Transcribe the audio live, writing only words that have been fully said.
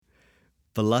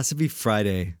Philosophy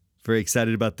Friday. Very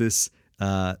excited about this.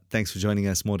 Thanks for joining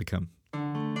us. More to come.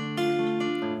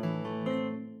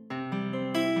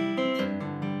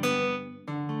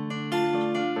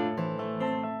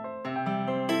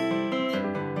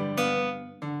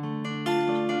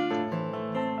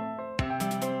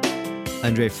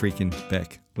 Andre freaking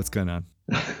Beck. What's going on?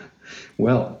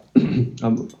 Well,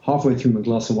 I'm halfway through my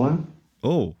glass of wine.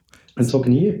 Oh. I'm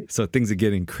talking to you. So things are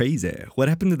getting crazy. What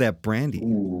happened to that brandy?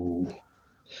 Ooh.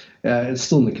 It's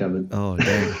still in the cupboard. Oh,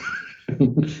 dang.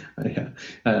 Yeah.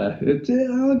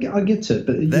 I'll get to it.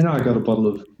 But, I got a bottle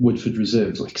of Woodford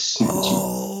Reserve. It's like super cheap.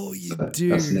 Oh, you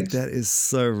do. That is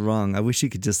so wrong. I wish you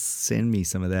could just send me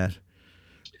some of that.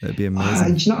 That'd be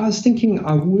amazing. I was thinking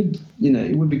I would,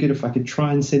 it would be good if I could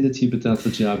try and send it to you, but then I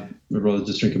thought, I'd rather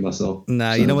just drink it myself.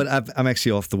 Nah, so. You know what? I'm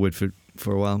actually off the Woodford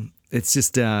for a while. It's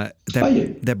just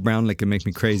that brown liquor make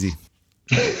me crazy.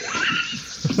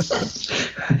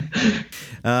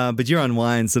 But you're on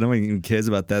wine, so no one even cares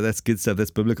about that. That's good stuff.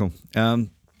 That's biblical. I'm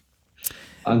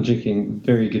drinking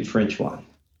very good French wine.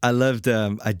 I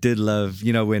did love,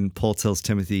 when Paul tells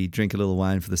Timothy, drink a little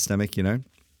wine for the stomach,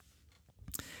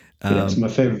 It's my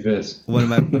favorite verse.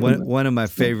 one of my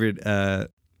favorite,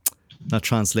 not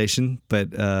translation,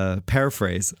 but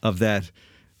paraphrase of that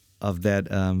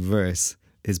verse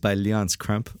is by Leonce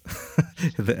Crump,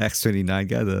 the X-29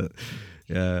 guy, the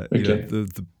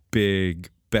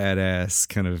big badass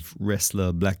kind of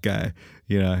wrestler black guy,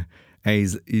 and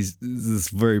he's this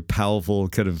very powerful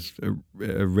kind of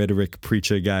rhetoric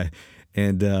preacher guy,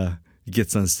 and he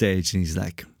gets on stage and he's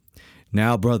like,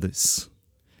 "Now, brothers,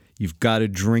 you've got to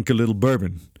drink a little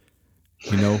bourbon.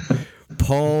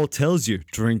 Paul tells you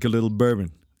drink a little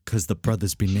bourbon because the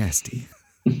brothers be nasty."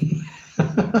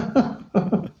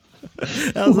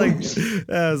 I was like,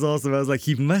 that was awesome. I was like,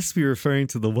 he must be referring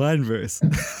to the wine verse.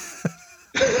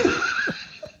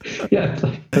 Yeah,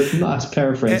 that's a nice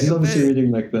paraphrase. He's obviously reading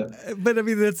like that. But I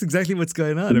mean, that's exactly what's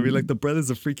going on. I mean, like the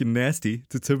brothers are freaking nasty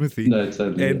to Timothy. No,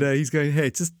 totally. And he's going,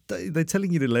 hey, they're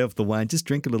telling you to lay off the wine. Just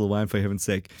drink a little wine for heaven's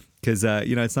sake, because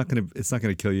it's not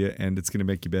gonna kill you, and it's gonna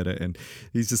make you better. And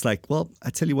he's just like, well, I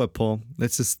tell you what, Paul,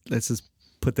 let's just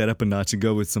put that up a notch and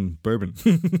go with some bourbon.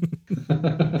 Drink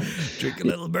a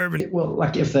little bourbon. Well,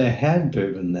 like if they had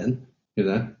bourbon, then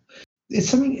it's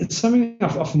something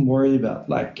I've often worried about.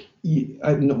 Like,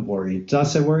 I'm not worried. Did I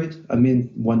say worried? I mean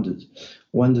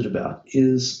wondered about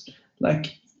is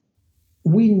like,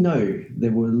 we know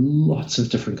there were lots of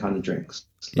different kind of drinks.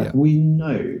 Like we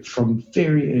know from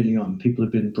very early on, people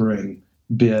have been brewing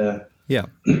beer. Yeah.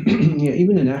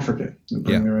 Even in Africa, they're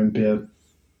brewing their own beer.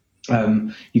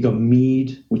 You got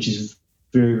mead, which is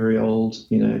very, very old,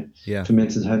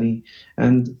 fermented honey.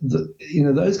 And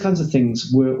those kinds of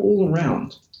things were all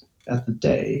around at the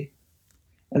day.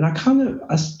 And I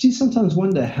do sometimes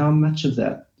wonder how much of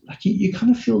that, like you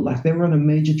kind of feel like they were on a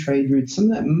major trade route. Some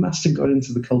of that must have got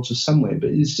into the culture somewhere,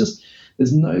 but it's just,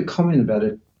 there's no comment about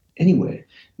it anywhere.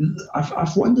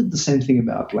 I've wondered the same thing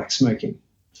about like smoking.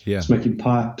 Yeah. Smoking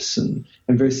pipes and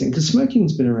various things, because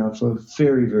smoking's been around for a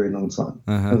very, very long time,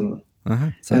 hasn't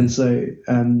it? And so,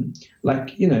 and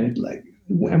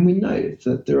we know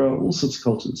that there are all sorts of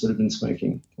cultures that have been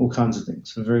smoking all kinds of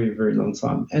things for a very, very long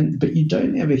time, but you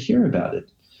don't ever hear about it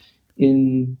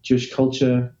in Jewish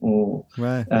culture or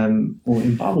in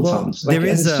Bible times. There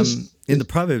is in the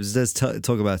Proverbs, it does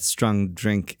talk about strong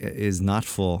drink is not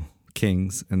for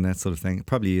kings and that sort of thing. It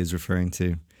probably is referring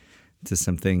to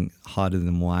something harder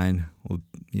than wine, or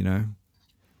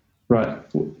Right.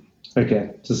 Okay.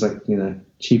 Just like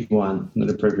cheap wine, not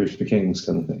appropriate for kings,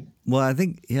 kind of thing. Well, I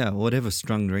think whatever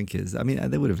strong drink is. I mean,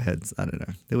 they would have had, I don't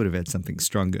know, they would have had something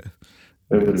stronger.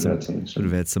 They would have had something stronger.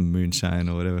 Would have had some moonshine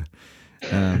or whatever.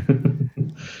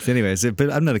 So anyways,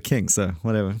 but I'm not a king, so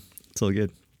whatever. It's all good.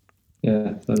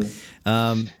 Yeah.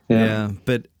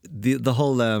 But the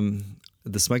whole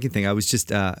the smoking thing, I was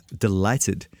just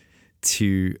delighted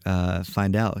to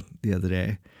find out the other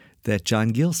day that John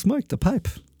Gill smoked a pipe.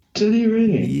 Did he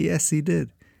really? Yes, he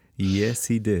did. Yes,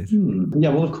 he did. Yeah,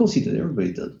 well, of course he did.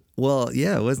 Everybody did. Well,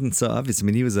 yeah, it wasn't so obvious. I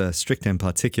mean, he was a strict and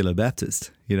particular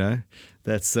Baptist,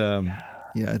 That's,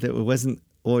 it wasn't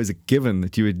always a given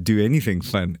that you would do anything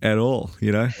fun at all,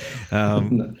 No.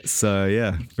 So,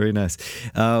 yeah, very nice.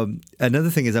 Another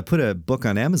thing is I put a book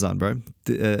on Amazon, bro.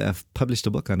 I've published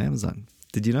a book on Amazon.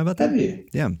 Did you know about that? Have you?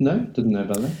 Yeah. No, didn't know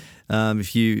about that.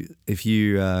 If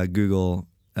you Google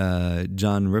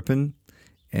John Rippon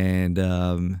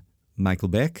and Michael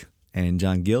Beck and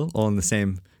John Gill all in the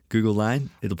same Google line,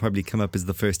 it'll probably come up as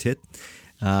the first hit.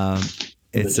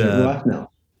 It's do it right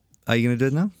now. Are you going to do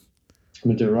it now? I'm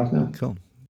going to do it right now. Cool.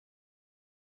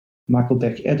 Michael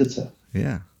Beck, editor.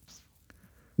 Yeah.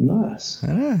 Nice.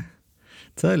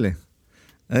 Totally.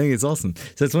 I think it's awesome.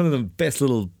 So it's one of the best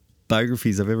little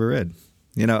biographies I've ever read.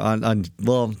 You know,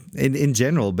 in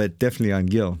general, but definitely on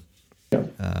Gil. Yeah.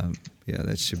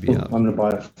 That should be cool. out. I'm gonna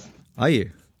buy it. Are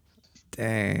you?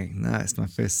 Dang, nice. My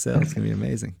first sale. It's gonna be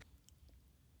amazing.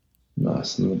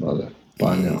 Nice. I'm gonna buy that.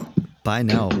 Buy now. Buy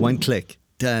now. One click.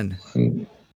 Done.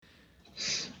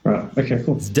 Right. Okay.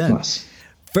 Cool. It's done. Nice.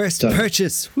 First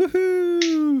purchase.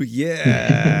 Woohoo!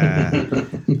 Yeah.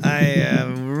 I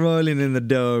am rolling in the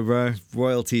dough, bro.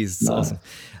 Royalties. It's awesome.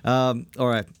 All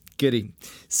right. Goody.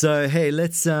 So hey,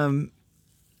 it's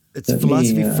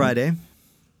Philosophy Friday.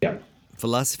 Yeah.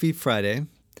 Philosophy Friday.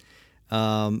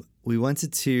 We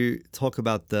wanted to talk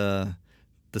about the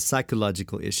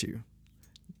psychological issue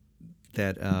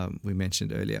that we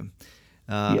mentioned earlier.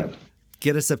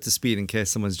 Get us up to speed in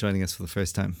case someone's joining us for the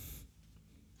first time.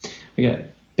 Okay.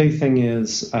 Big thing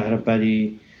is I had a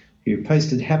buddy who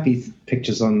posted happy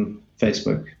pictures on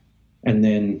Facebook and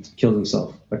then killed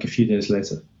himself like a few days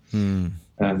later. I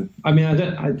mean, I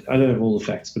don't have all the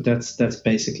facts, but that's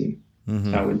basically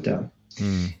how it went down.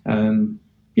 And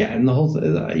the whole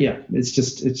it's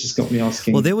just got me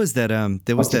asking. Well, there was that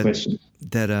question.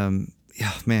 It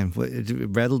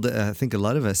rattled I think a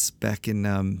lot of us back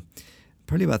in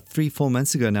probably about 3-4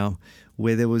 months ago now,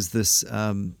 where there was this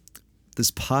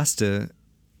pastor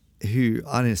who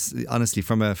honestly,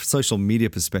 from a social media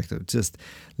perspective, just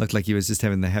looked like he was just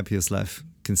having the happiest life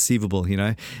conceivable, you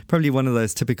know, probably one of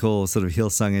those typical sort of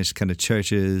Hillsongish kind of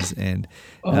churches. And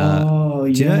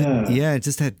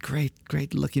just had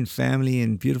great looking family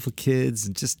and beautiful kids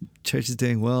and just churches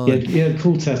doing well. Yeah,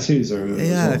 cool tattoos. I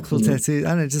remember cool tattoos. I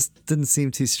don't know, just didn't seem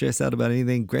too stressed out about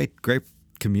anything. Great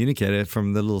communicator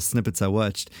from the little snippets I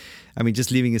watched. I mean,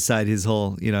 just leaving aside his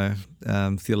whole,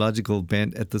 theological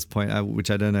bent at this point,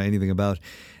 which I don't know anything about.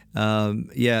 And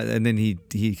then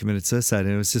he committed suicide,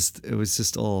 and it was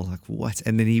just all like, what?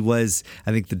 And then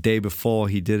I think the day before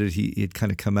he did it, he had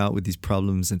kind of come out with these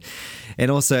problems,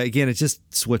 and also again, it just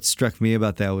what struck me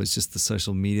about that was just the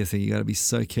social media thing. You got to be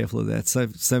so careful of that.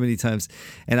 So many times,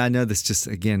 and I know this just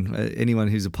again, anyone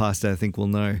who's a pastor I think will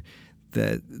know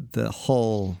that the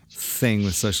whole thing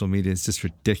with social media is just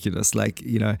ridiculous. Like,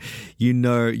 you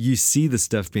see the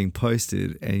stuff being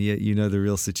posted, and yet the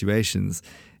real situations.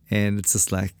 And it's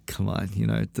just like, come on,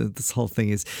 this whole thing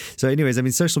is. So anyways, I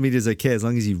mean, social media is okay as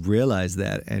long as you realize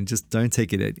that and just don't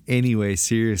take it any way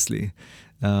seriously.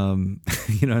 You know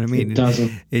what I mean?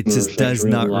 It just does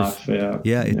not.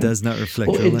 It does not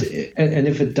reflect real life. And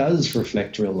if it does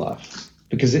reflect real life,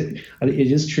 because it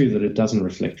is true that it doesn't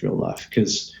reflect real life,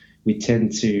 because we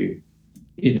tend to,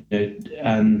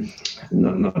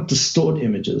 not distort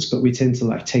images, but we tend to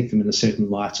like take them in a certain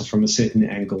light or from a certain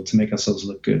angle to make ourselves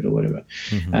look good or whatever.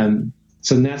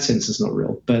 So in that sense, it's not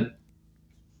real. But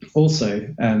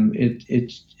also,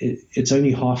 it's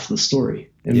only half the story,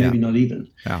 and maybe not even,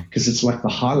 because it's like the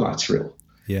highlights reel.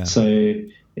 Yeah. So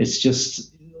it's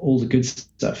just all the good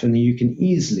stuff, and you can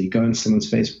easily go on someone's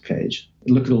Facebook page,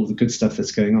 look at all the good stuff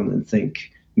that's going on, and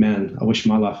think, man, I wish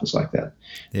my life was like that.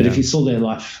 But if you saw their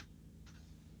life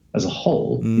as a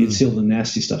whole, you'd see all the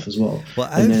nasty stuff as well. Well,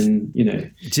 do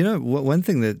you know one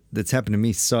thing that's happened to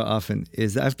me so often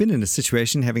is that I've been in a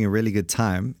situation having a really good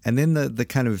time, and then the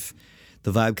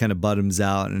vibe kind of bottoms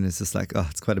out, and it's just like, oh,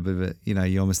 it's quite a bit of it.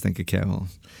 You almost think, okay, well,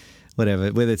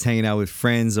 whatever, whether it's hanging out with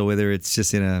friends or whether it's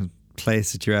just in a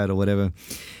place that you're at or whatever.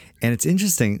 And it's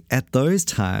interesting, at those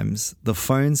times, the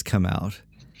phones come out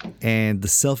and the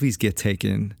selfies get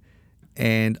taken.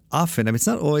 And often, I mean, it's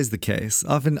not always the case.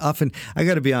 Often, I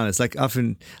got to be honest. Like I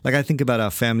think about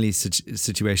our family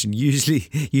situation.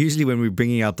 Usually, when we're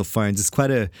bringing out the phones, it's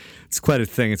quite a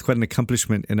thing. It's quite an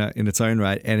accomplishment in its own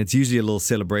right, and it's usually a little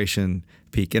celebration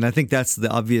peak. And I think that's the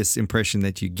obvious impression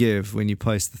that you give when you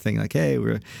post the thing, like, "Hey,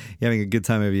 you're having a good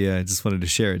time over here. I just wanted to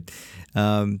share it,"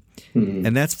 and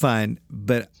that's fine.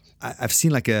 But I've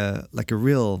seen like a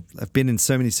real. I've been in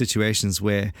so many situations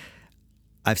where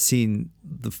I've seen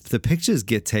the pictures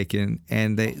get taken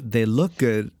and they look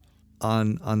good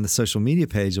on the social media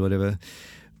page or whatever,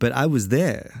 but I was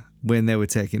there when they were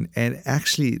taken, and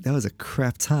actually that was a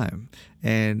crap time.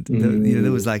 And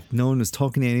there was like no one was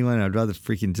talking to anyone. I'd rather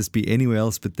freaking just be anywhere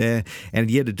else but there. And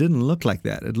yet it didn't look like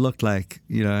that. It looked like,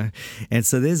 and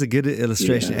so there's a good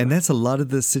illustration, and that's a lot of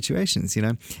the situations,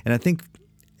 and I think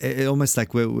it almost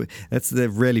like that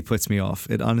really puts me off.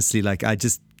 It honestly, like, I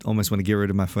just almost want to get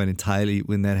rid of my phone entirely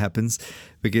when that happens,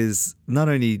 because not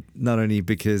only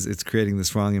because it's creating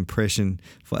this wrong impression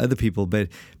for other people, but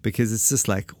because it's just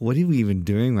like, what are we even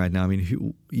doing right now? I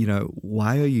mean,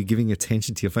 why are you giving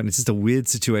attention to your phone? It's just a weird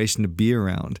situation to be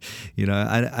around.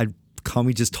 I can't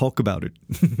we just talk about it?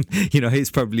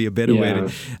 It's probably a better way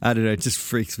to, I don't know, it just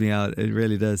freaks me out. It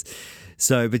really does.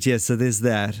 So, but yeah, so there's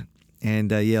that.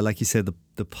 And like you said,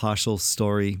 the partial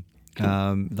story,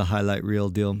 the highlight reel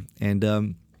deal.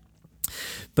 And,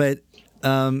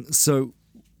 so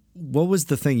what was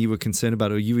the thing you were concerned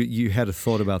about, or you had a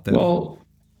thought about that? Well,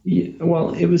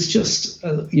 it was just,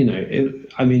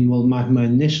 my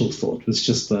initial thought was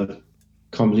just the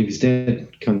can't believe he's dead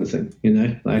kind of thing,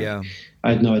 I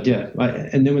had no idea.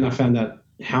 And then when I found out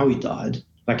how he died,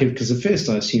 because at first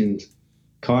I assumed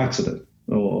car accident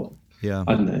or, I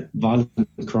don't know, violent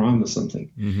crime or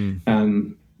something.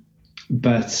 Mm-hmm.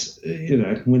 But,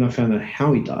 when I found out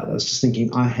how he died, I was just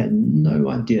thinking I had no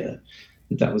idea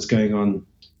that was going on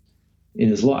in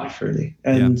his life, really.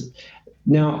 And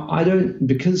now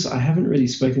because I haven't really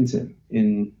spoken to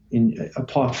him in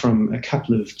apart from a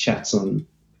couple of chats on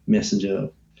Messenger,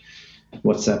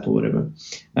 WhatsApp or whatever,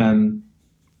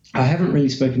 I haven't really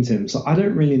spoken to him. So I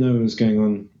don't really know what was going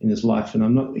on in his life. And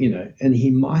I'm not, and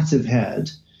he might have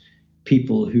had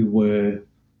people who were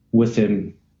with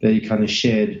him that he kind of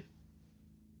shared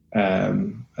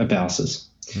about it.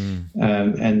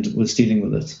 And was dealing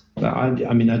with it. I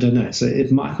don't know. So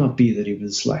it might not be that he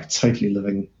was totally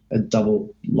living a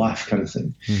double life kind of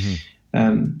thing.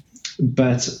 Mm-hmm.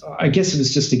 But I guess it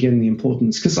was just, again, the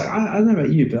importance, because I don't know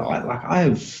about you, but I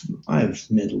have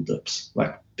mental dips,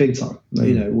 big time,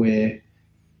 where,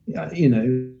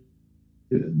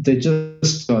 they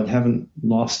just haven't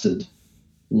lasted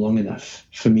long enough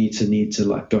for me to need to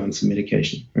go on some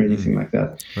medication or anything like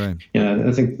that. Right.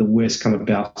 I think the worst kind of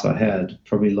bouts I had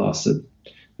probably lasted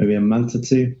maybe a month or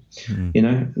two,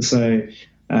 so,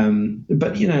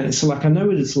 but so I know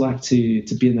what it's like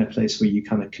to be in that place where you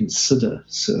kind of consider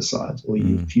suicide, or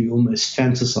you almost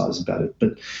fantasize about it,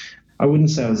 but I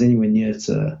wouldn't say I was anywhere near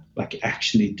to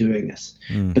actually doing it.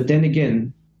 But then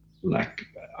again,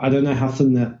 I don't know how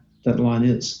thin that line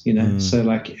is, so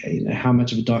how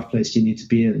much of a dark place do you need to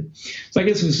be in? So I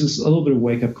guess it was just a little bit of a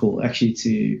wake up call, actually,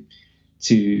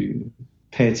 to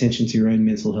pay attention to your own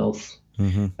mental health.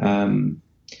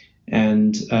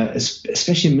 And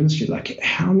especially in ministry,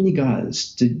 how many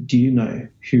guys do you know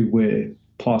who were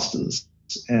pastors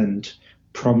and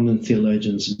prominent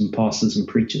theologians and pastors and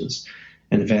preachers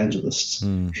and evangelists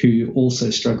who also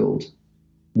struggled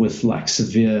with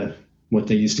severe, what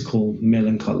they used to call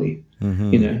melancholy?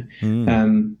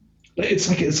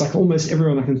 It's like almost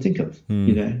everyone I can think of,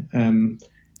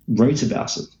 wrote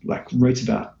about it, wrote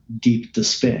about deep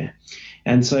despair.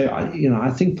 And so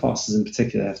I think pastors in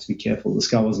particular have to be careful. This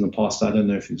guy wasn't a pastor. I don't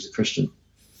know if he was a Christian.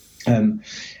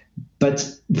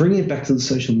 But bringing it back to the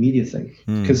social media thing,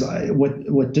 because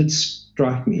what did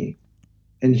strike me,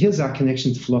 and here's our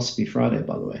connection to Philosophy Friday,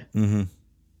 by the way,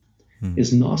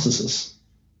 is Narcissus,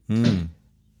 the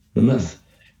myth.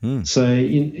 So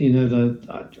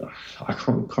I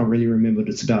can't really remember what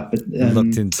it's about, but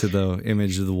looked into the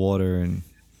image of the water, and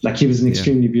he was an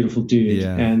extremely beautiful dude,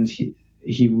 and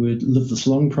he would live this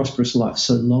long, prosperous life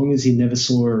so long as he never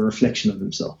saw a reflection of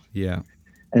himself. Yeah,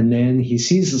 and then he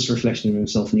sees this reflection of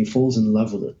himself, and he falls in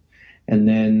love with it, and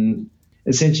then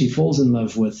essentially falls in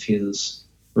love with his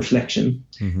reflection,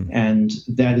 and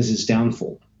that is his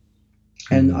downfall.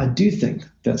 And I do think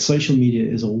that social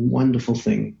media is a wonderful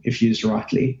thing if used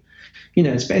rightly.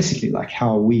 It's basically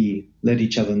how we let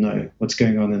each other know what's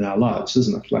going on in our lives,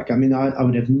 isn't it? I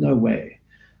would have no way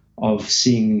of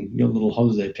seeing your little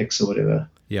holiday pics or whatever,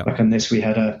 unless we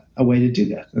had a way to do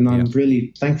that. And I'm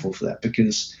really thankful for that,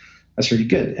 because that's really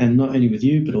good. And not only with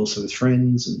you, but also with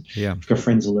friends. And I've got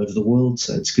friends all over the world,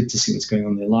 so it's good to see what's going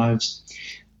on in their lives.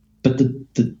 But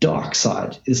the dark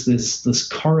side is this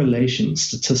correlation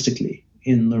statistically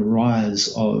in the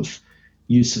rise of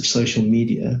use of social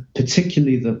media,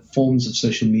 particularly the forms of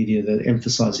social media that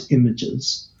emphasize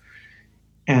images,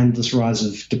 and this rise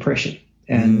of depression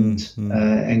and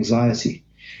anxiety.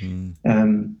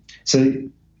 So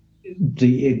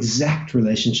the exact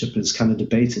relationship is kind of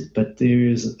debated, but there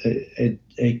is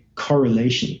a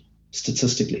correlation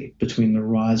statistically between the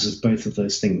rise of both of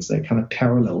those things. They're kind of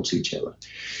parallel to each other.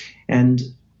 And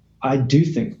I do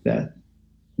think that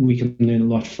we can learn a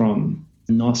lot from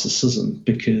narcissism,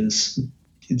 because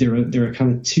there are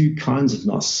kind of two kinds of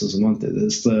narcissism, aren't there?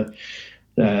 There's the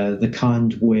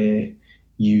kind where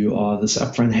you are this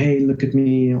upfront, hey, look at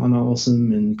me, I'm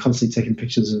awesome, and constantly taking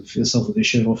pictures of yourself with your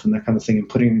shirt off and that kind of thing, and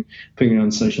putting it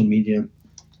on social media.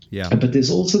 Yeah. But there's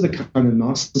also the kind of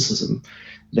narcissism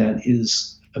that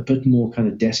is a bit more kind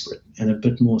of desperate and a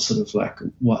bit more sort of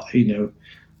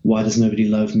why does nobody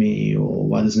love me, or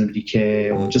why does nobody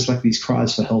care, or just these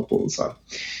cries for help all the time.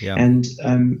 Yeah. And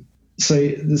so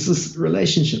there's this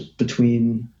relationship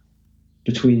between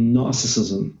between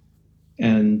narcissism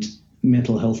and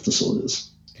mental health disorders.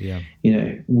 Yeah.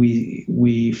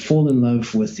 We fall in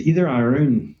love with either our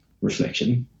own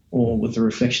reflection or with the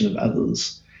reflection of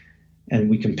others, and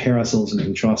we compare ourselves and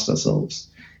contrast ourselves.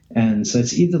 And so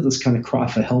it's either this kind of cry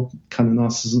for help kind of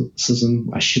narcissism,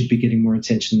 I should be getting more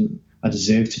attention, I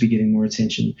deserve to be getting more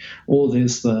attention, or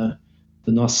there's the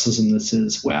narcissism that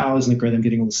says, wow, isn't it great I'm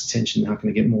getting all this attention, how can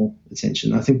I get more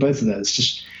attention? I think both of those,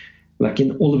 just like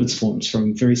in all of its forms,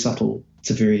 from very subtle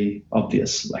to very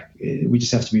obvious, like we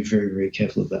just have to be very, very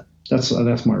careful of that.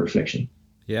 That's my reflection.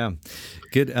 Yeah,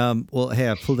 good. Well, hey,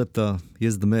 I pulled up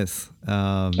here's the myth,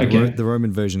 Okay. the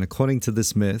Roman version. According to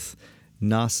this myth,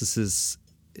 Narcissus,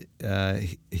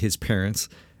 his parents,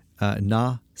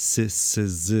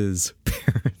 Narcissus's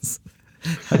parents.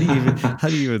 How do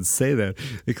you even say that?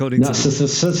 According to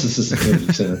Narcissus's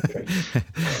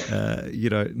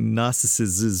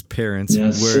parents were.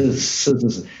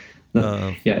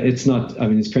 Yeah, it's not. I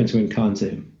mean, his parents weren't kind to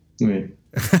him. Right.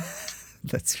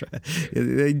 That's right.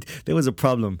 There was a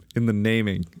problem in the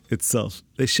naming itself.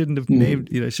 They shouldn't have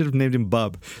named. Should have named him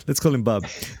Bub. Let's call him Bub.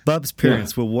 Bub's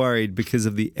parents were worried because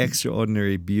of the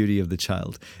extraordinary beauty of the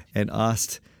child, and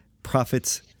asked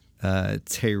Prophet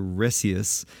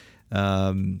Tiresias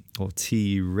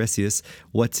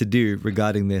what to do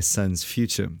regarding their son's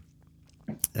future.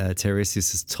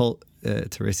 Tiresias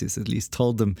at least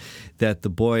told them that the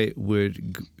boy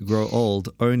would grow old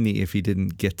only if he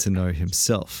didn't get to know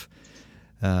himself.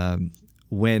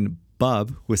 When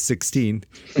Bub was 16,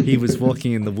 he was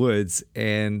walking in the woods,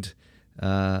 and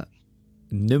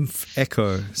nymph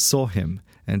Echo saw him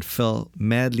and fell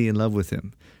madly in love with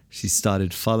him. She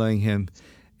started following him,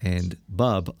 and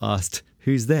Bub asked,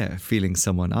 "Who's there?" feeling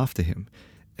someone after him.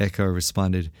 Echo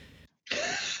responded,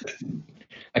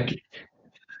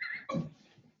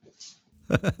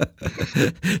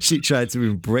 she tried to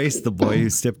embrace the boy who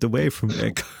stepped away from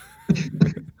Echo,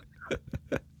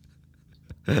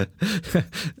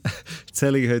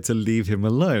 telling her to leave him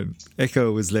alone.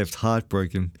 Echo was left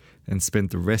heartbroken and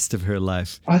spent the rest of her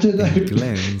life I don't know. in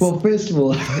Glens. Well, first of all,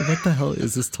 what the hell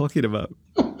is this talking about?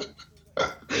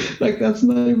 Like, that's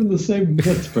not even the same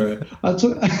myth, bro. Like,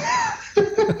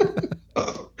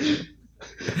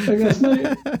 that's not.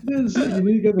 You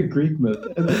need to go to the Greek myth,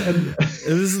 and this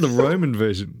is the Roman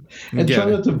version. And try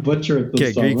not to butcher it.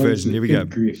 Okay, Greek version. Here we go.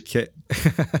 Grief. Okay,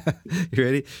 you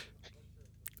ready?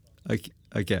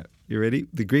 Okay, you ready?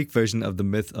 The Greek version of the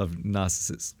myth of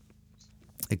Narcissus.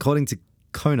 According to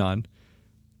Conan,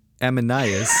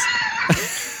 Amynias,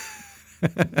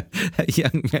 a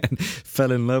young man,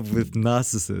 fell in love with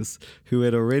Narcissus, who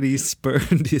had already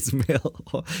spurned his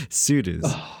male suitors.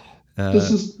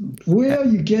 Where are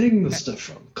you getting this stuff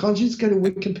from? Can't you just go to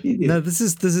Wikipedia? No, this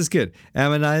is good.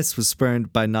 Amynias was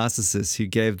spurned by Narcissus, who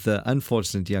gave the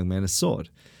unfortunate young man a sword.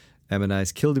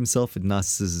 Amynias killed himself at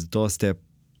Narcissus' doorstep,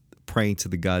 praying to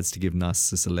the gods to give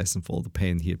Narcissus a lesson for all the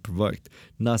pain he had provoked.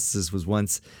 Narcissus was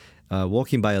once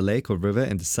walking by a lake or river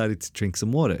and decided to drink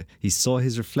some water. He saw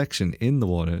his reflection in the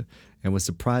water and was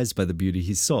surprised by the beauty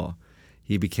he saw.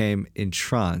 He became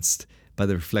entranced by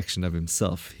the reflection of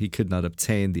himself. He could not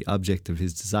obtain the object of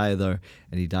his desire, though,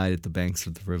 and he died at the banks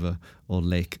of the river or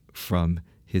lake from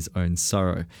his own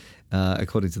sorrow.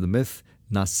 According to the myth,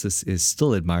 Narcissus is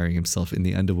still admiring himself in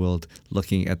the underworld,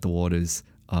 looking at the waters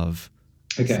of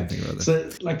something or other. So,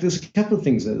 like, there's a couple of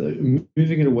things there, though.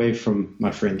 Moving it away from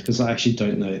my friend, because I actually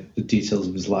don't know the details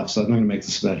of his life, so I'm not going to make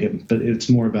this about him, but it's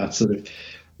more about sort of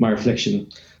my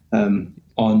reflection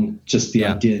on just the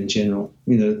idea in general,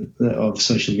 of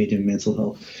social media and mental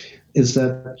health, is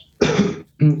that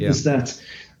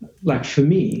like, for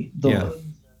me,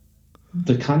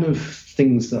 the kind of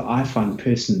things that I find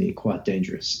personally quite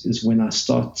dangerous is when I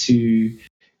start to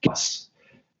get,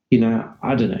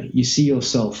 I don't know, you see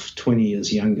yourself 20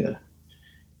 years younger,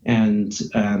 and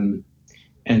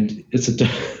it's a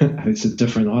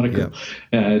different article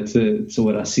to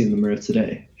what I see in the mirror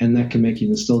today, and that can make you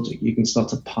nostalgic. You can start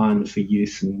to pine for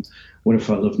youth and what if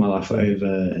I lived my life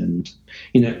over, and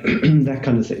that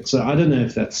kind of thing. So I don't know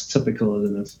if that's typical. I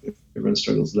don't know if everyone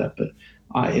struggles with that, but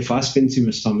if I spend too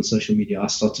much time on social media, I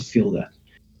start to feel that.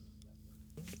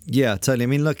 Yeah, totally. I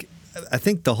mean, look, I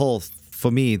think the whole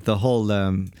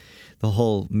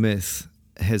myth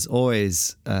has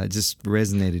always just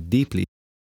resonated deeply.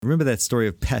 Remember that story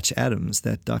of Patch Adams,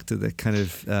 that doctor that kind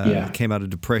of came out of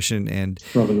depression, and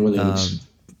Robin Williams.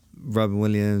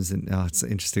 And it's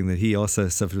interesting that he also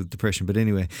suffered with depression. But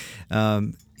anyway,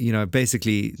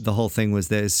 basically the whole thing was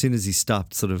that as soon as he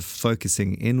stopped sort of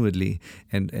focusing inwardly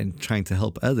and trying to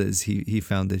help others, he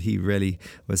found that he really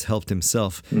was helped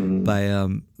himself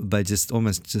by just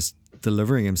almost just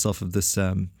delivering himself of this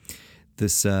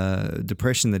this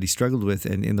depression that he struggled with,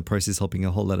 and in the process helping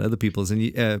a whole lot of other people. And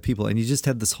you just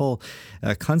had this whole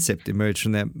concept emerge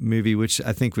from that movie, which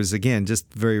I think was, again,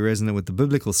 just very resonant with the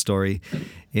biblical story,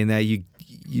 in that you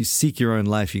seek your own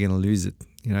life, you're going to lose it,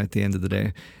 at the end of the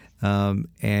day.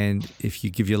 And if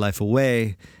you give your life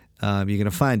away, you're going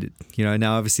to find it.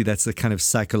 Now obviously that's the kind of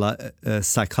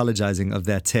psychologizing of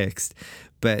that text,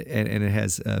 but and it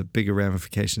has bigger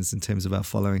ramifications in terms of our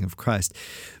following of Christ.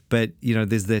 But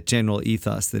there's that general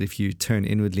ethos that if you turn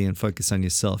inwardly and focus on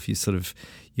yourself, it's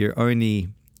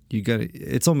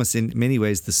almost in many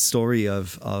ways the story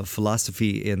of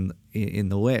philosophy in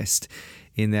the West,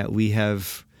 in that we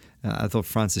have. I thought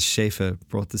Francis Schaeffer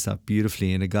brought this up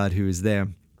beautifully in A God Who Is There,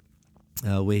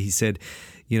 where he said,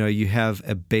 you have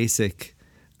a basic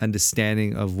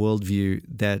understanding of worldview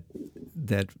that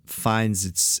finds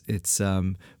its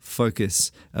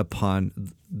focus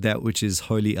upon that which is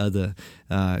wholly other,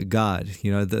 God.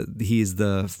 He is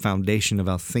the foundation of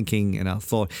our thinking and our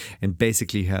thought, and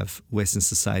basically you have Western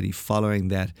society following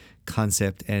that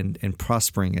concept and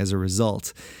prospering as a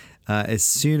result. As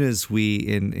soon as we,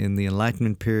 in the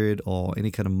Enlightenment period or any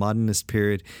kind of modernist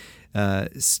period,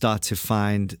 start to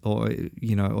find, or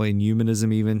in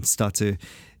humanism even, start to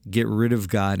get rid of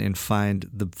God and find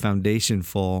the foundation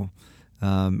for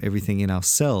everything in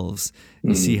ourselves,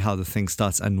 you see how the thing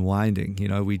starts unwinding.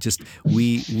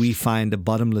 We find a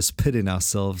bottomless pit in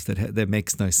ourselves that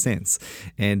makes no sense,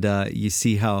 and you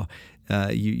see how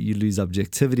you lose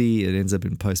objectivity. It ends up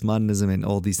in postmodernism and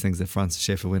all these things that Francis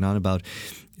Schaeffer went on about.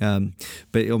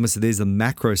 But almost there's a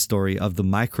macro story of the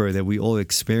micro that we all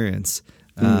experience.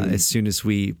 As soon as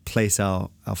we place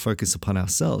our focus upon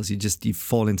ourselves, you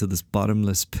fall into this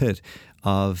bottomless pit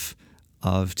of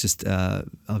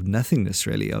nothingness,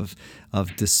 really, of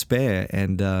despair,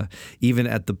 and even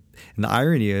and the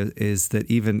irony is that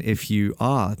even if you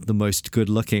are the most good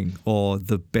looking or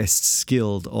the best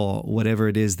skilled or whatever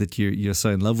it is that you're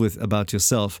so in love with about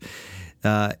yourself,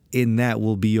 in that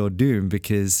will be your doom,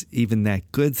 because even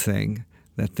that good thing,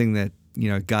 that thing that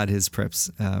God has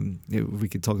perhaps, we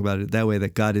could talk about it that way,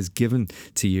 that God has given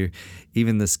to you,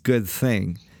 even this good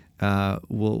thing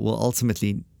will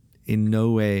ultimately in no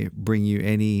way bring you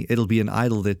any, it'll be an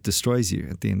idol that destroys you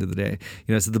at the end of the day.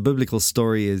 So the biblical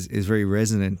story is very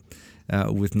resonant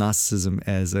with Gnosticism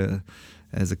as a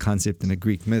concept in a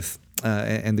Greek myth,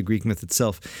 and the Greek myth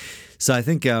itself. So I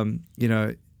think,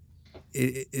 the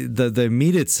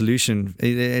immediate solution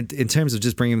in terms of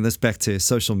just bringing this back to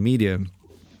social media,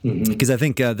 because I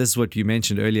think this is what you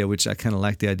mentioned earlier, which I kind of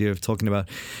like the idea of talking about.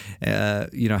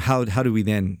 How do we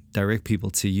then direct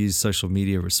people to use social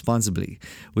media responsibly,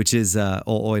 which is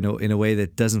or in a way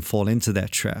that doesn't fall into that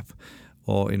trap,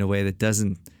 or in a way that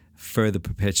doesn't further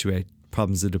perpetuate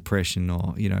problems of depression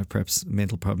or perhaps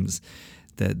mental problems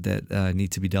that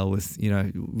need to be dealt with.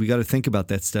 We got to think about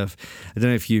that stuff. I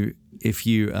don't know if you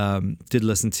did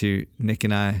listen to Nick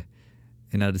and I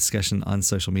in our discussion on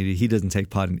social media. He doesn't take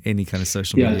part in any kind of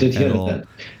social media I did at hear all. That.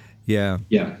 Yeah.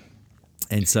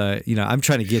 And so I'm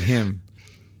trying to get him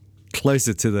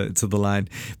closer to the line.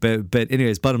 But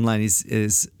anyways, bottom line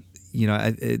is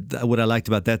what I liked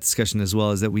about that discussion as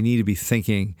well is that we need to be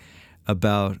thinking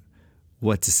about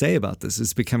what to say about this.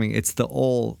 It's the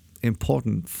all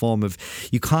important form of,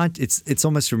 it's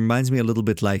almost reminds me a little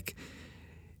bit like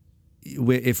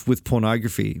if with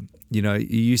pornography, you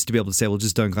used to be able to say, well,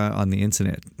 just don't go on the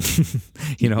internet,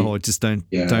 or just don't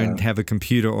have a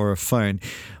computer or a phone.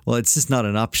 Well, it's just not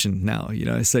an option now,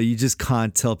 so you just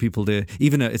can't tell people to,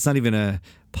 it's not even a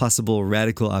possible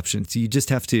radical option. So you just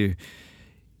have to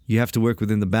work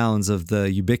within the bounds of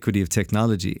the ubiquity of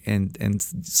technology, and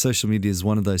social media is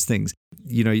one of those things.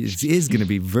 It is going to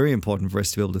be very important for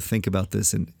us to be able to think about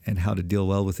this and how to deal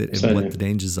well with it and what the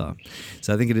dangers are.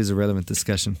 So I think it is a relevant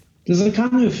discussion. There's a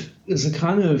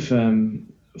kind of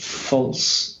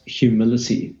false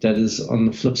humility that is on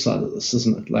the flip side of this,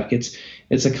 isn't it? Like it's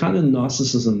a kind of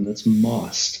narcissism that's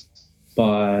masked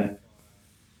by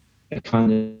a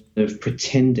kind of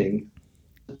pretending.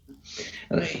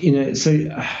 So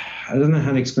I don't know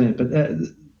how to explain it, but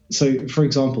so for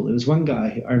example, there was one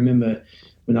guy I remember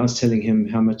when I was telling him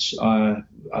how much I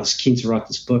was keen to write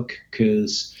this book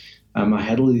because I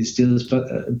had all these ideas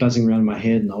buzzing around in my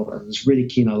head, and I was really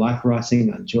keen. I like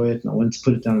writing, I enjoy it, and I wanted to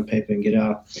put it down on paper and get it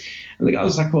out. And the guy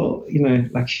was like, well,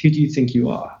 like, who do you think you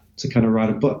are to kind of write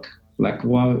a book? Like,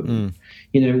 why,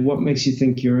 what makes you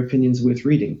think your opinion's worth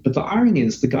reading? But the irony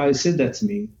is the guy who said that to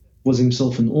me was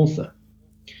himself an author,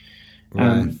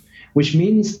 right. Which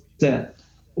means that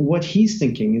what he's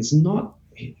thinking is not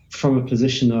from a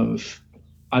position of,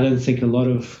 I don't think a lot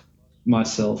of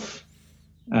myself,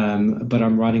 but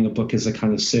I'm writing a book as a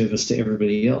kind of service to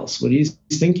everybody else. What he's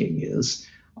thinking is,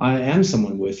 I am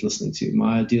someone worth listening to.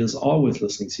 My ideas are worth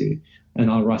listening to, and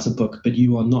I'll write a book, but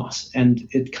you are not. And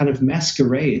it kind of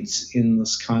masquerades in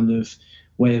this kind of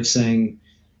way of saying,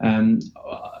 I'm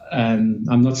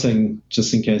not saying,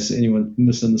 just in case anyone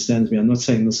misunderstands me, I'm not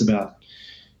saying this about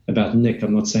Nick.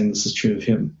 I'm not saying this is true of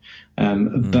him.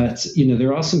 But,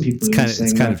 there are some people who are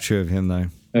saying... It's kind of true of him, though.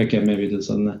 Okay, maybe it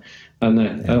is. I know.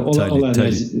 Yeah, all I know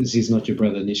is he's not your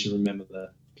brother, and you should remember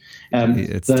that.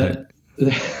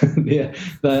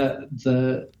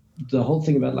 The whole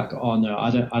thing about like, oh no,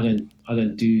 I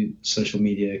don't do social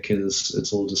media because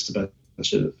it's all just about a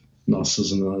bunch of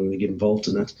narcissism and I don't want to get involved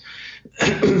in it,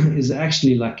 is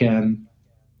actually like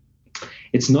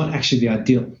it's not actually the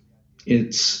ideal.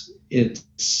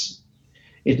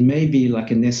 It may be like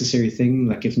a necessary thing,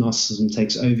 like if narcissism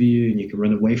takes over you and you can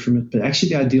run away from it, but actually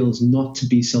the ideal is not to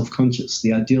be self-conscious.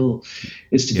 The ideal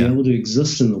is to be able to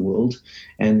exist in the world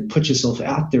and put yourself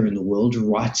out there in the world,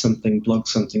 write something, blog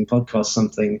something, podcast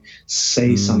something,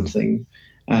 say something,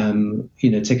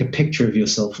 take a picture of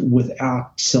yourself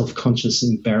without self-conscious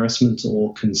embarrassment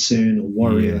or concern or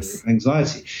worry or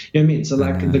anxiety. You know what I mean? So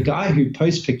like the guy who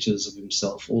posts pictures of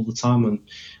himself all the time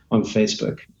on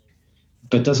Facebook,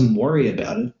 but doesn't worry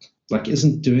about it, like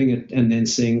isn't doing it and then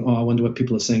saying, oh, I wonder what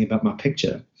people are saying about my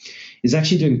picture, is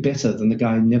actually doing better than the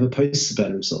guy who never posts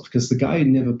about himself. Because the guy who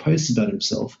never posts about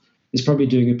himself is probably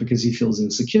doing it because he feels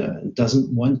insecure and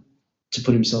doesn't want to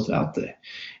put himself out there.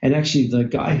 And actually the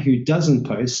guy who doesn't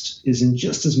post is in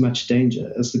just as much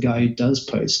danger as the guy who does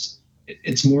post.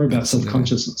 It's more about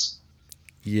self-consciousness.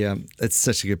 Yeah, that's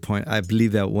such a good point. I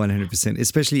believe that 100%,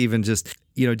 especially even just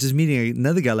meeting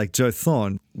another guy like Joe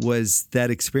Thorne was that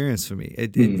experience for me.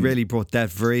 It really brought that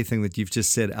very thing that you've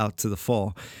just said out to the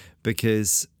fore,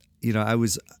 because,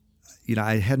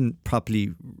 I hadn't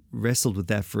properly wrestled with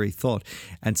that very thought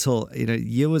until,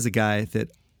 Ye was a guy that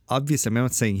obviously, I'm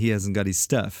not saying he hasn't got his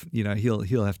stuff,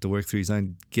 he'll have to work through his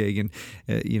own gig and,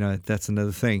 that's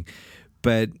another thing.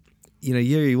 But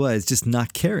here he was just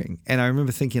not caring. And I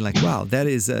remember thinking like, wow, that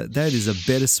is a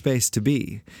better space to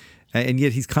be. And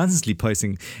yet he's constantly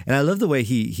posting. And I love the way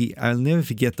I'll never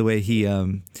forget the way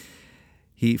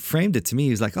he framed it to me.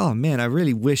 He was like, oh man, I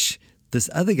really wish this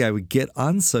other guy would get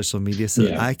on social media so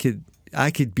that I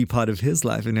could be part of his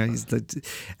life. And he's like,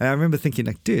 and I remember thinking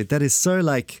like, dude, that is so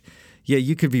like, yeah,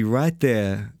 you could be right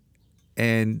there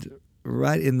and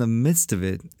right in the midst of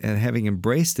it and having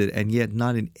embraced it, and yet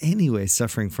not in any way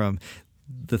suffering from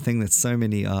the thing that so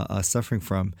many are suffering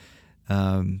from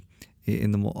on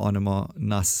a more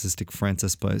narcissistic front, I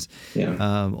suppose,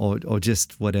 or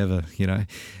just whatever,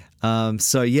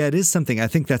 So yeah, it is something. I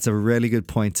think that's a really good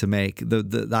point to make.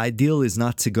 The ideal is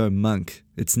not to go monk.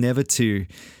 It's never to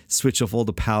switch off all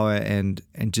the power and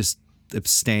just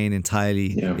abstain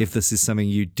entirely if this is something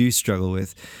you do struggle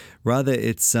with. Rather,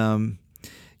 it's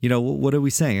what are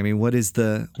we saying? I mean, what is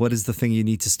the thing you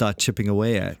need to start chipping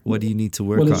away at? What do you need to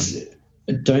work on?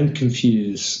 Don't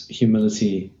confuse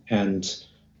humility and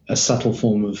a subtle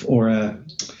form of, or a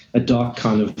dark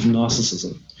kind of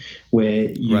narcissism, where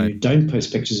you don't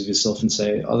post pictures of yourself and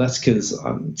say, oh, that's because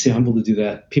I'm too humble to do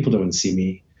that. People don't want to see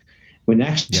me. When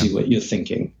actually what you're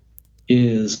thinking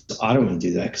is, I don't want to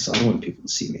do that because I don't want people to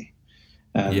see me.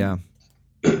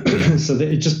 So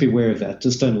just beware of that.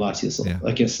 Just don't lie to yourself.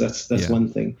 I guess that's one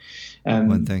thing.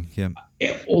 One thing,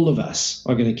 all of us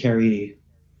are going to carry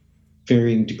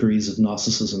varying degrees of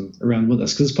narcissism around with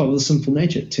us because it's part of the sinful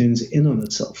nature. It turns in on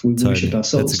itself. We worship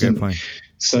ourselves. That's a great point.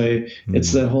 So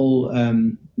it's that whole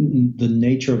the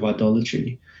nature of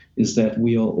idolatry is that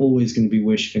we are always going to be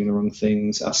worshiping the wrong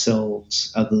things,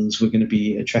 ourselves, others. We're going to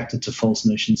be attracted to false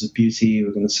notions of beauty.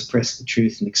 We're going to suppress the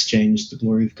truth and exchange the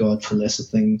glory of God for lesser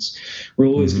things. We're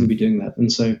always going to be doing that.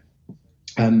 And so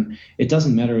it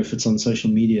doesn't matter if it's on social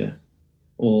media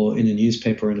or in a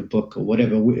newspaper or in a book or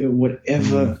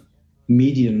whatever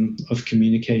medium of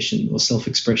communication or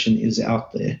self-expression is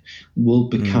out there will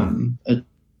become a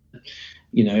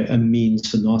means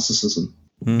for narcissism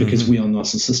because we are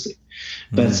narcissistic.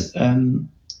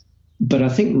 But I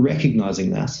think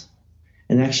recognizing that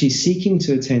and actually seeking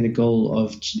to attain a goal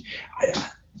of,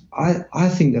 I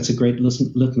think that's a great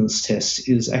litmus test,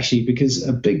 is actually because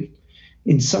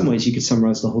in some ways you could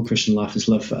summarize the whole Christian life as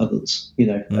love for others.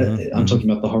 I'm talking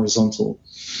about the horizontal,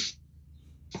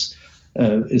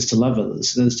 is to love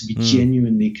others. That is to be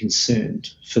genuinely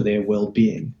concerned for their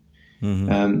well-being,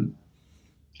 and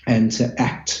to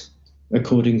act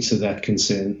according to that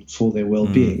concern for their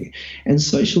well-being. And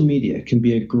social media can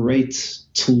be a great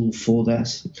tool for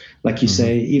that. Like you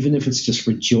say, even if it's just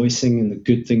rejoicing in the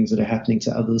good things that are happening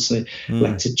to others. So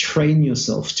like to train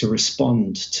yourself to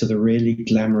respond to the really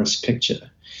glamorous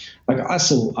picture. Like I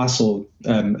saw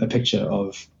a picture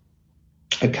of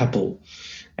a couple,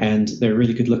 and they're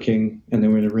really good looking, and they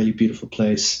were in a really beautiful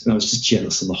place, and I was just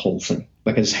jealous of the whole thing.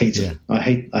 Like I just hated it.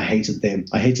 I hated them.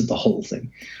 I hated the whole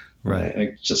thing. Right.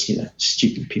 I just,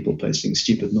 stupid people posting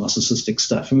stupid narcissistic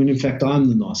stuff. I mean, in fact, I'm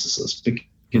the narcissist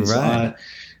because I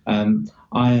am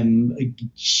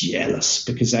jealous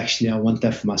because actually I want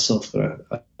that for myself, but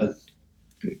I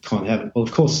can't have it. Well,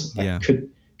 of course, I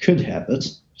could have it,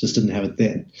 just didn't have it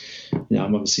then.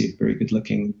 I'm obviously very good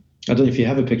looking. I don't know if you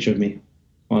have a picture of me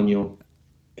on your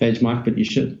page, Mike, but you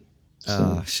should.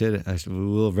 So. Shit.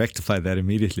 We'll rectify that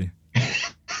immediately.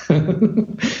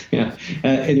 Yeah.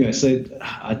 Anyway, so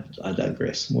I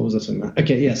digress. What was I talking about?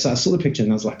 Okay, yeah. So I saw the picture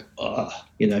and I was like,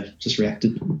 just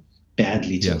reacted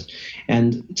badly to it.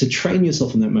 And to train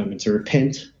yourself in that moment, to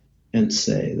repent and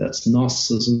say that's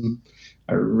narcissism,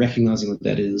 recognizing what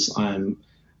that is.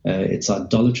 It's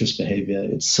idolatrous behavior.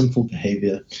 It's sinful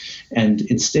behavior, and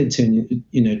instead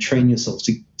train yourself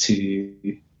to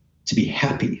be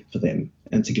happy for them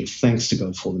and to give thanks to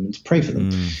God for them and to pray for them.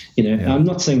 I'm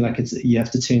not saying like you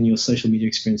have to turn your social media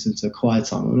experience into a quiet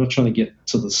time. I'm not trying to get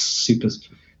to the super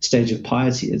stage of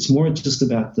piety. It's more just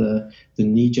about the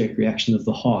knee-jerk reaction of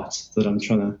the heart that I'm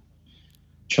trying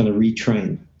to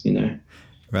retrain.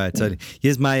 Right. Totally.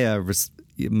 Here's my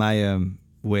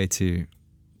way to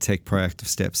take proactive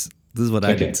steps. This is what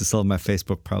I did to solve my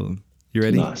Facebook problem. You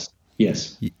ready? Nice.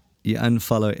 Yes. You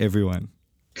unfollow everyone.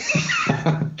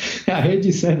 I heard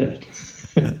you say that.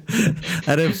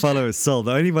 I don't follow a soul.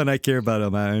 The only one I care about are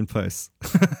my own posts.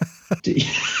 Did you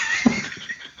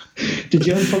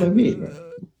unfollow me?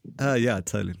 Yeah,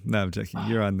 totally. No, I'm joking.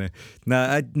 You're on there. No,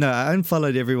 I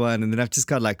unfollowed everyone, and then I've just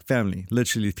got like family,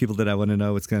 literally people that I want to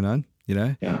know what's going on.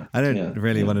 Yeah. I don't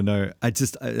really want to know. I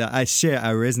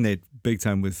resonate big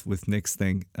time with Nick's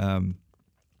thing.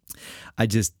 I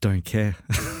just don't care.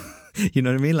 You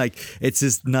know what I mean? Like, it's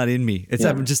just not in me.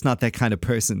 I'm just not that kind of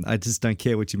person. I just don't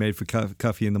care what you made for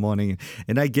coffee in the morning.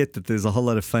 And I get that there's a whole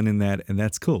lot of fun in that, and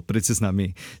that's cool, but it's just not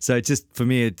me. So for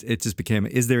me, it just became,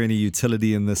 is there any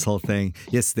utility in this whole thing?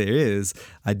 Yes, there is.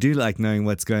 I do like knowing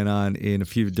what's going on in a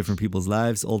few different people's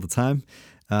lives all the time.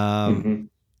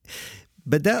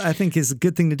 But that, I think, is a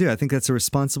good thing to do. I think that's a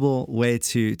responsible way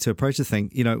to approach the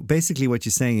thing. Basically what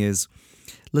you're saying is,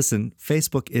 listen,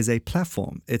 Facebook is a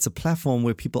platform. It's a platform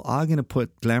where people are going to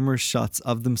put glamorous shots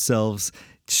of themselves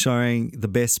showing the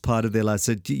best part of their life.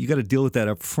 So you got to deal with that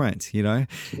up front,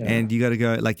 and you got to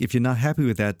go, like, if you're not happy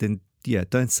with that, then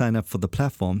don't sign up for the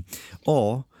platform.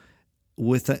 Or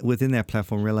within that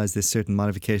platform, realize there's certain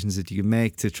modifications that you can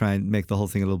make to try and make the whole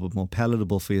thing a little bit more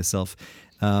palatable for yourself.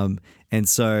 And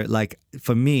so, like,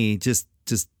 for me, just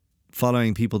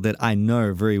following people that I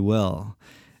know very well,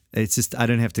 it's just, I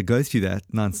don't have to go through that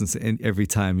nonsense every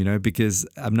time, because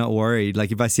I'm not worried.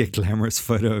 Like, if I see a glamorous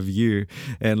photo of you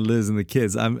and Liz and the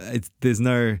kids, there's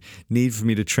no need for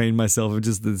me to train myself.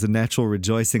 There's a natural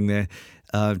rejoicing there,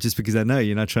 just because I know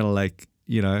you're not trying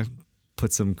to,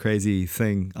 put some crazy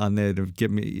thing on there to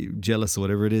get me jealous or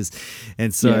whatever it is.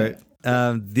 And so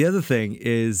the other thing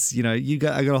is, I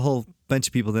got a whole bunch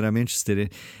of people that I'm interested in,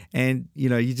 and,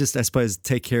 you just, I suppose,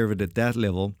 take care of it at that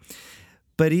level.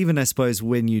 But even, I suppose,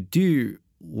 when you do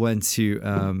want to,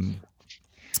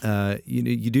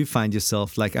 you do find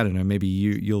yourself, like, I don't know, maybe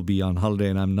you'll be on holiday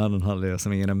and I'm not on holiday or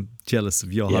something, and I'm jealous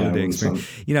of your holiday experience.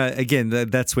 Again,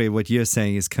 that's where what you're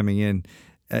saying is coming in.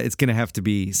 It's going to have to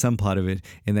be some part of it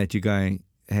in that you're going,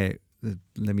 hey,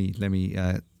 let me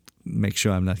make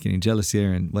sure I'm not getting jealous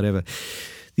here and whatever.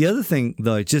 The other thing,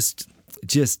 though, just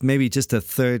maybe just a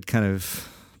third kind of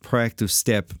proactive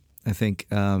step, I think,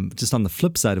 just on the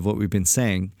flip side of what we've been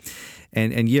saying,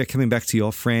 and coming back to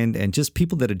your friend and just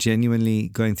people that are genuinely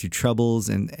going through troubles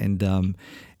and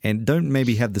don't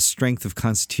maybe have the strength of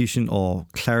constitution or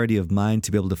clarity of mind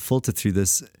to be able to filter through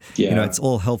this. It's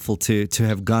all helpful to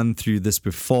have gone through this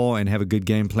before and have a good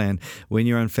game plan when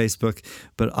you're on Facebook.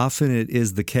 But often it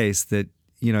is the case that,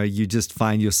 you just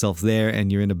find yourself there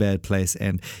and you're in a bad place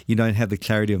and you don't have the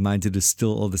clarity of mind to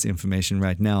distill all this information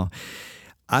right now.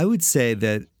 I would say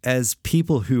that as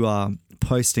people who are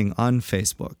posting on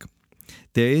Facebook,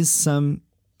 there is some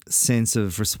sense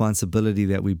of responsibility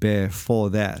that we bear for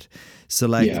that. So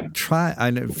like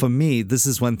for me, this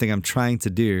is one thing I'm trying to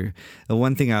do. The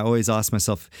one thing I always ask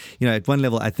myself, at one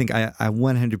level, I think I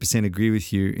 100% agree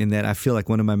with you in that I feel like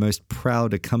one of my most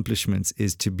proud accomplishments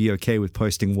is to be okay with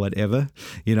posting whatever,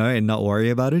 and not worry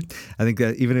about it. I think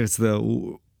that even if it's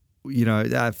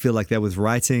I feel like that with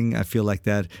writing, I feel like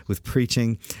that with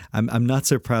preaching. I'm not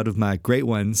so proud of my great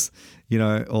ones,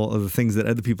 or the things that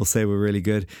other people say were really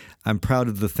good. I'm proud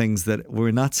of the things that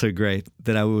were not so great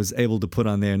that I was able to put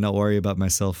on there and not worry about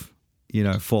myself,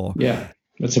 for. Yeah,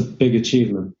 that's a big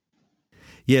achievement.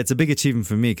 Yeah, it's a big achievement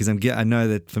for me because I know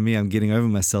that for me, I'm getting over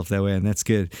myself that way, and that's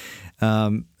good.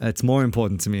 It's more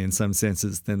important to me in some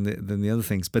senses than the other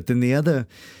things. But then the other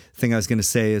thing I was going to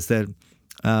say is that,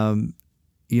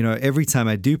 every time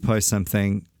I do post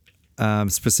something,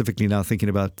 specifically now thinking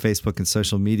about Facebook and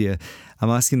social media, I'm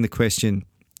asking the question,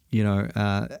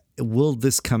 will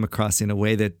this come across in a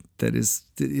way that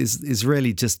is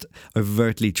really just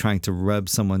overtly trying to rub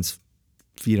someone's,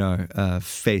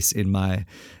 face in my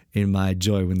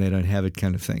joy when they don't have it,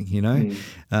 kind of thing,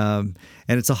 And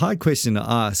it's a hard question to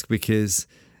ask because,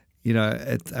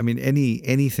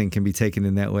 anything can be taken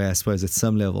in that way, I suppose, at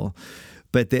some level.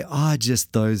 But there are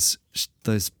just those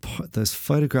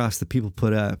photographs that people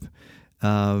put up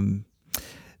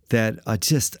that are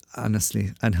just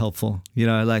honestly unhelpful,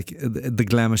 like the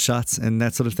glamour shots and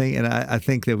that sort of thing. And I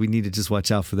think that we need to just watch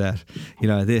out for that.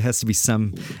 There has to be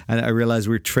some, and I realize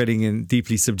we're treading in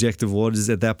deeply subjective waters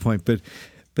at that point, but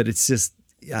it's just,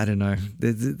 I don't know.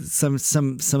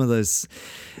 Some of those,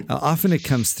 often it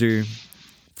comes through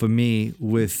for me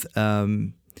with,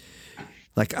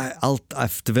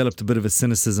 I've developed a bit of a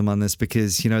cynicism on this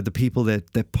because, the people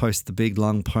that post the big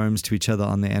long poems to each other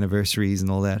on their anniversaries and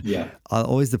all that are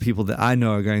always the people that I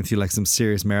know are going through like some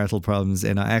serious marital problems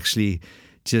and are actually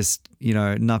just,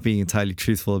 not being entirely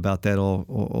truthful about that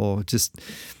or just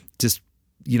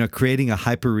creating a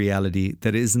hyper reality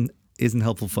that isn't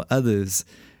helpful for others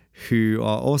who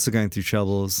are also going through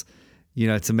troubles,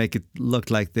 to make it look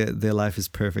like their life is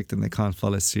perfect and they can't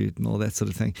follow suit and all that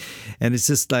sort of thing. And it's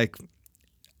just like,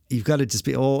 you've got to just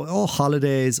be all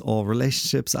holidays or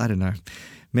relationships. I don't know.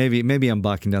 Maybe I'm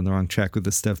barking down the wrong track with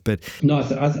this stuff, but no,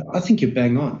 I think you're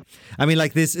bang on. I mean,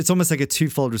 like this, it's almost like a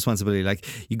twofold responsibility. Like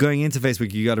you're going into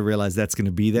Facebook, you got to realize that's going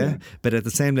to be there, but at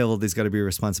the same level, there's got to be a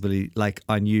responsibility, like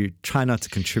on you. Try not to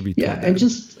contribute. Yeah, and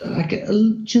just like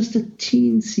just a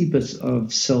teensy bit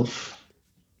of self,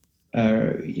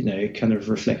 kind of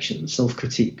reflection,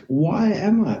 self-critique. Why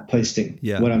am I posting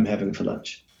what I'm having for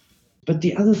lunch? But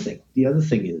the other thing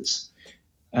is,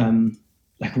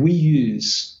 we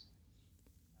use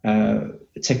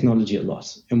technology a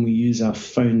lot, and we use our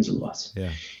phones a lot.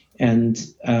 Yeah. And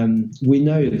we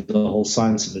know the whole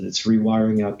science of it. It's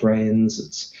rewiring our brains.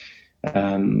 It's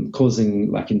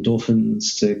causing like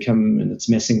endorphins to come, and it's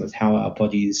messing with how our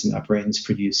bodies and our brains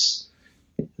produce,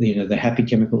 the happy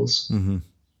chemicals. Mm-hmm.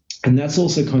 And that's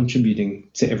also contributing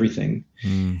to everything.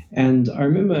 Mm. And I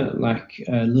remember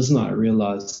Liz and I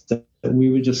realized that we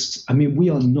were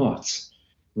we are not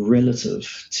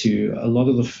relative to a lot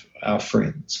of our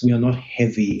friends. We are not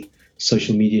heavy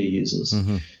social media users.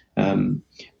 Mm-hmm.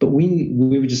 But we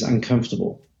were just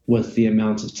uncomfortable with the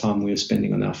amount of time we were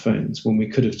spending on our phones when we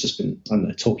could have just been,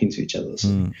 talking to each other.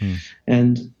 Mm-hmm.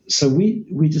 And so we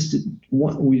just did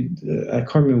I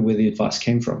can't remember where the advice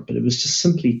came from, but it was just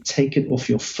simply take it off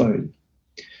your phone.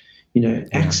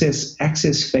 Access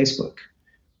Facebook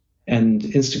and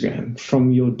Instagram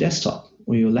from your desktop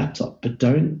or your laptop, but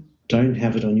don't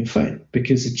have it on your phone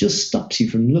because it just stops you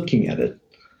from looking at it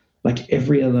like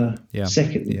every other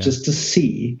second, just to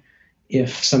see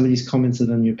if somebody's commented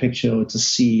on your picture or to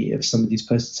see if somebody's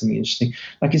posted something interesting.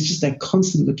 Like it's just that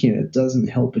constant looking at it doesn't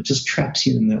help. It just traps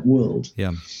you in that world.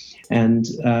 Yeah. And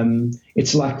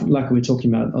it's like we were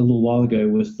talking about a little while ago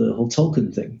with the whole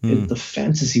Tolkien thing. The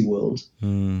fantasy world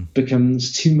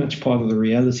becomes too much part of the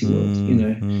reality world,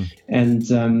 and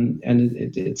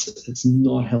it's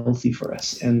not healthy for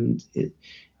us. And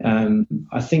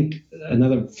I think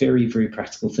another very, very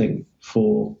practical thing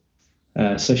for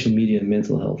social media and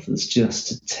mental health is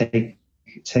just to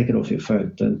take it off your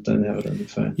phone. Don't have it on your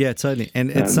phone. Yeah, totally.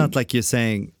 And it's not like you're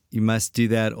saying you must do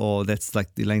that, or that's like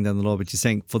laying down the law. But you're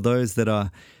saying for those that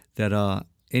are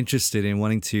interested in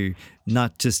wanting to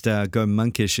not just go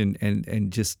monkish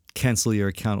and just cancel your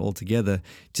account altogether,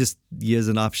 just here's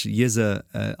an option, here's a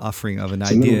offering of an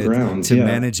idea to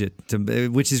manage it,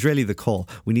 which is really the call.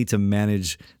 We need to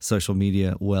manage social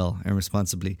media well and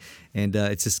responsibly, and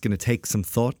it's just going to take some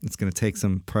thought. It's going to take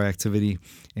some proactivity,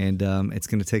 and it's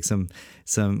going to take some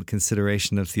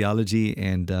consideration of theology,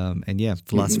 and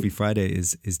Philosophy Friday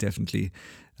is definitely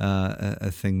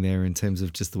a thing there in terms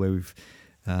of just the way we've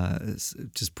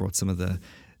just brought some of the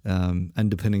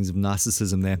underpinnings of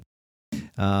narcissism there.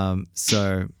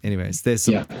 So anyways, there's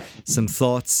some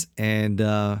thoughts, and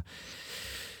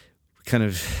kind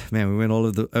of, man, we went all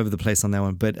over the place on that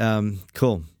one, but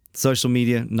cool. Social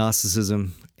media,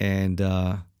 narcissism, and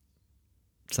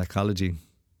psychology.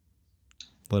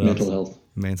 What Mental else? health.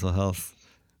 Mental health.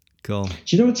 Cool. Do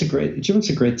you know what's a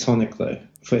great tonic though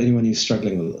for anyone who's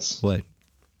struggling with this? What?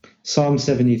 Psalm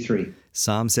 73.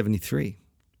 Psalm 73.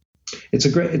 It's a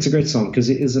great song because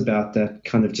it is about that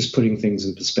kind of just putting things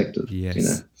in perspective.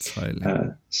 Yes,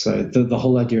 totally. So the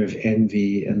whole idea of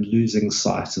envy and losing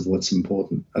sight of what's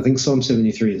important. I think Psalm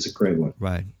 73 is a great one.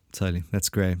 Right, totally. That's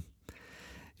great.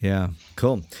 Yeah,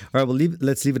 cool. All right, well,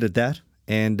 let's leave it at that.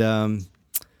 And now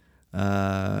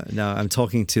I'm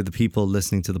talking to the people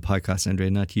listening to the podcast, Andre,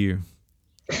 not you.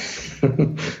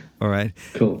 All right.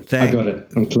 Cool. I got it.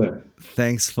 I'm clear.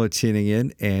 Thanks for tuning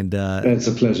in. And it's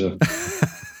a pleasure.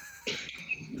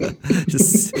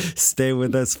 Just stay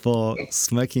with us for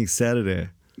Smoking Saturday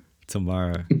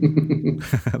tomorrow.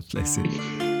 Bless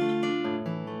you.